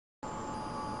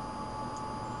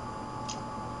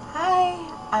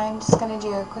I'm just going to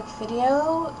do a quick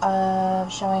video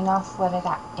of showing off what I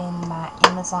got in my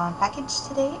Amazon package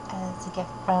today as a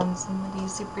gift from somebody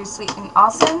super sweet and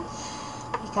awesome,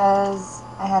 because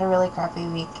I had a really crappy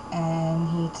week and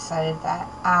he decided that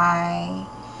I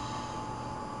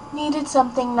needed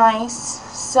something nice,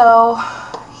 so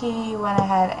he went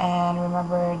ahead and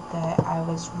remembered that I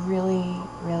was really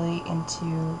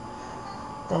into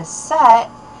this set,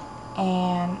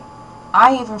 and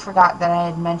I even forgot that I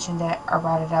had mentioned it or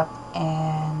brought it up,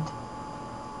 and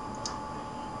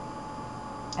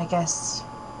I guess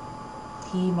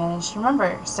he managed to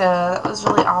remember. So that was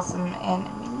really awesome, and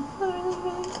it made me feel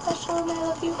really special, and I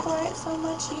love you for it so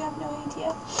much. You have no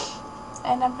idea.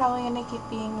 And I'm probably gonna keep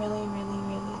being really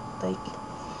like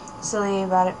silly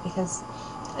about it, because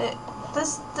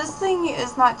this thing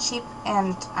is not cheap,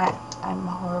 and I'm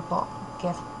a horrible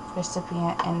gift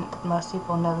recipient, and most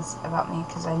people know this about me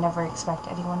because I never expect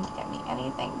anyone to get me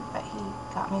anything, but he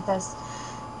got me this,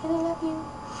 and I love you.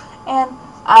 And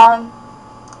I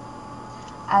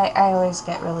always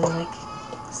get really like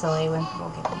silly when people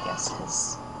give me gifts,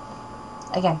 because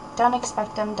again, don't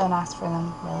expect them, don't ask for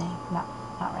them, really, not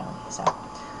really. So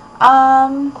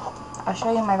I'll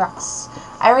show you my box.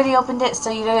 I already opened it, so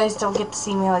you guys don't get to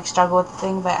see me like struggle with the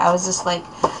thing, but I was just like,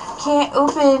 can't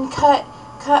open, cut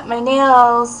my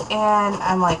nails, and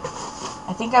I'm like,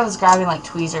 I think I was grabbing like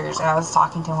tweezers, and I was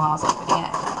talking to him while I was opening it,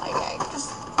 and I'm like, I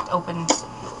just open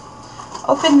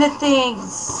the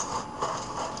things.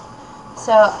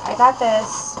 So I got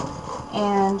this,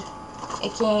 and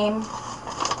it came in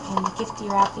gifty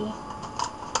wrappy,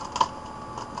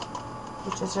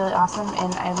 which was really awesome,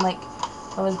 and I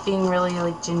was being really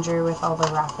like ginger with all the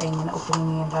wrapping and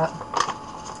opening it up,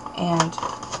 and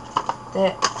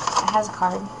it has a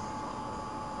card,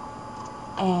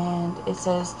 and it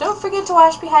says, "Don't forget to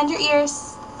wash behind your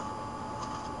ears,"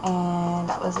 and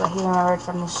that was what he remembered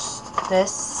from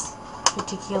this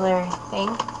particular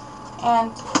thing.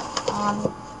 And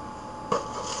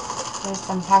there's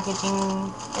some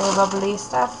packaging, air bubbly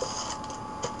stuff,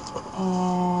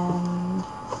 and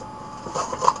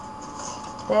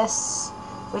this,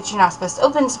 which you're not supposed to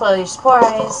open, spoil your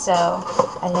surprise, so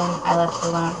I left it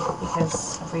alone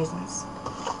because of reasons.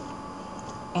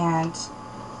 And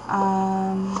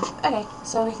okay,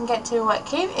 so we can get to what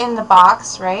came in the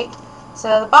box, right?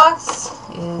 So the box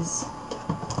is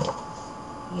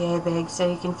yay big, so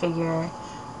you can figure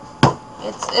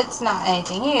it's not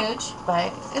anything huge,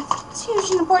 but it's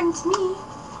huge and important to me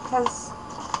because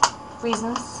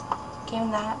reasons came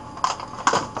in that.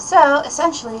 So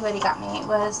essentially what he got me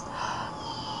was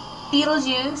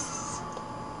Beetlejuice,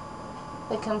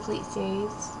 the complete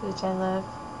series, which I love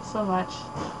so much.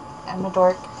 I'm a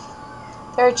dork.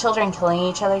 There are children killing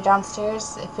each other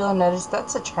downstairs. If you'll notice,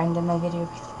 that's a trend in my video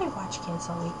because I watch kids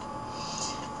all week.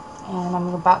 And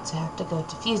I'm about to have to go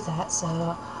defuse that,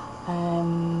 so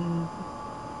I'm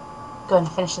going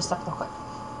to finish this up real quick.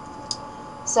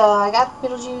 So I got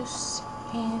Beetlejuice,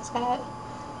 and it's got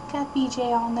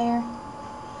BJ on there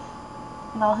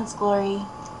in all his glory.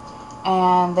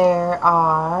 And there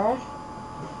are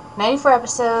 94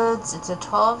 episodes. It's a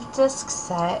 12-disc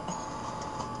set.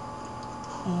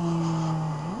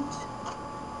 And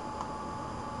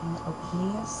I'm going to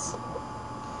open these.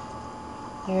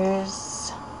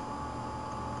 Here's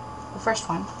the first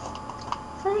one.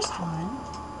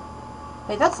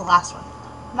 Wait, that's the last one.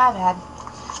 My bad.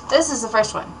 This is the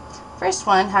first one. First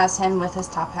one has him with his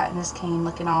top hat and his cane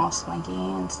looking all swanky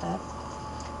and stuff.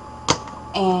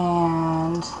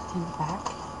 And in the back,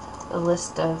 a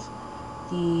list of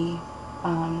the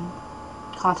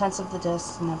contents of the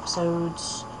discs and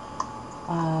episodes.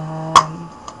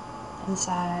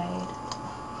 Inside,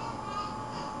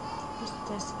 here's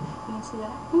the disc. You can see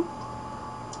that.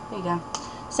 There you go.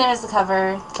 Same as the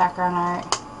cover. The background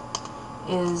art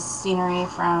is scenery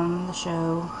from the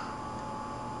show.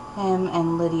 Him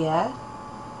and Lydia.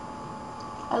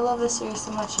 I love this series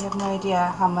so much. You have no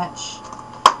idea how much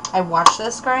I watched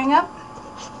this growing up.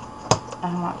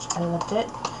 I loved it.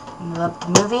 And I loved the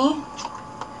movie.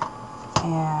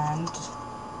 And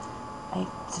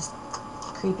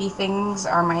creepy things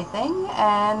are my thing,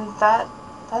 and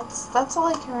that's all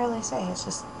I can really say. It's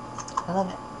just, I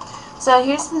love it. So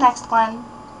here's the next one.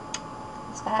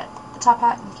 It's got the top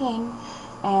hat and cane,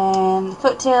 and the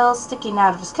coattails sticking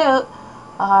out of his coat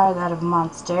are that of a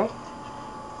monster,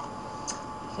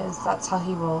 because that's how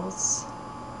he rolls.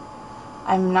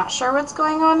 I'm not sure what's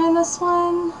going on in this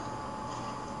one.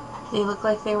 They look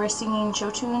like they were singing show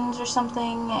tunes or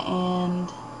something,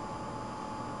 and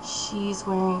she's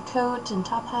wearing a coat and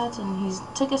top hat, and he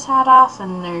took his hat off,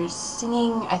 and they're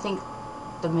singing, I think,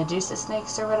 the Medusa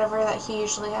snakes or whatever that he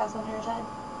usually has under his head.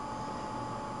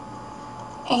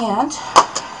 And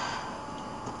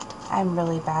I'm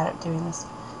really bad at doing this,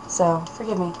 so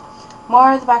forgive me.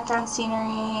 More of the background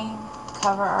scenery,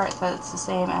 cover art that's the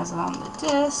same as on the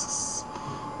discs,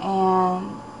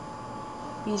 and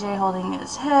BJ holding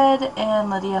his head and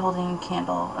Lydia holding a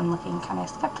candle and looking kind of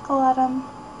skeptical at him.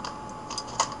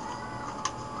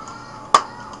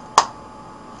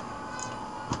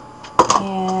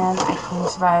 And I can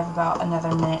survive about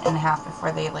another minute and a half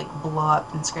before they like blow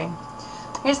up and scream.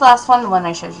 Here's the last one, the one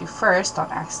I showed you first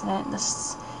on accident.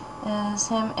 This is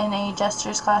him in a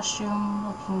jester's costume,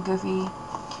 looking goofy.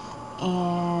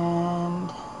 And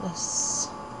this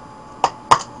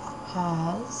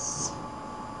has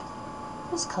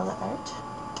his color art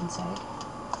inside.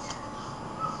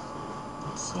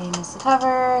 Same as the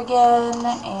cover again,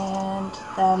 and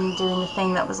them doing the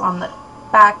thing that was on the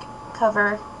back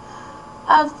cover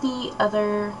of the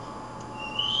other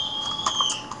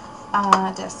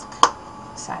disc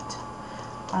set.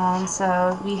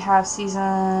 So we have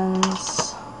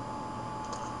seasons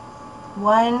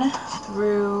 1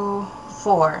 through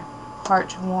 4.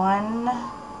 Part 1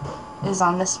 is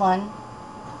on this one.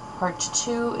 Part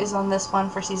 2 is on this one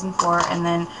for season 4, and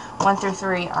then 1 through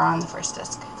 3 are on the first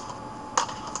disc.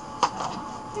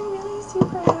 So I'm really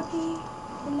super happy.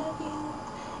 I love you.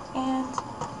 And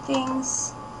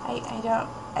things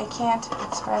I can't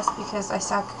express because I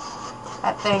suck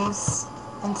at things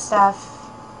and stuff,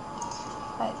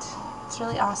 but it's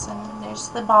really awesome. There's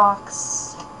the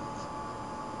box.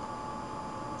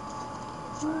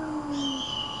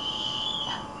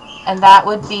 And that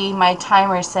would be my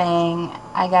timer saying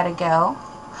I gotta go.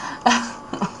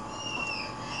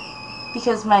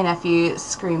 Because my nephew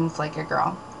screams like a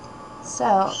girl.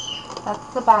 So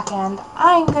that's the back end.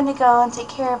 I'm gonna go and take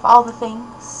care of all the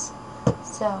things.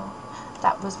 So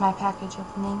that was my package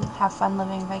opening. Have fun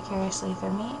living vicariously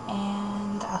through me,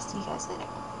 and I'll see you guys later.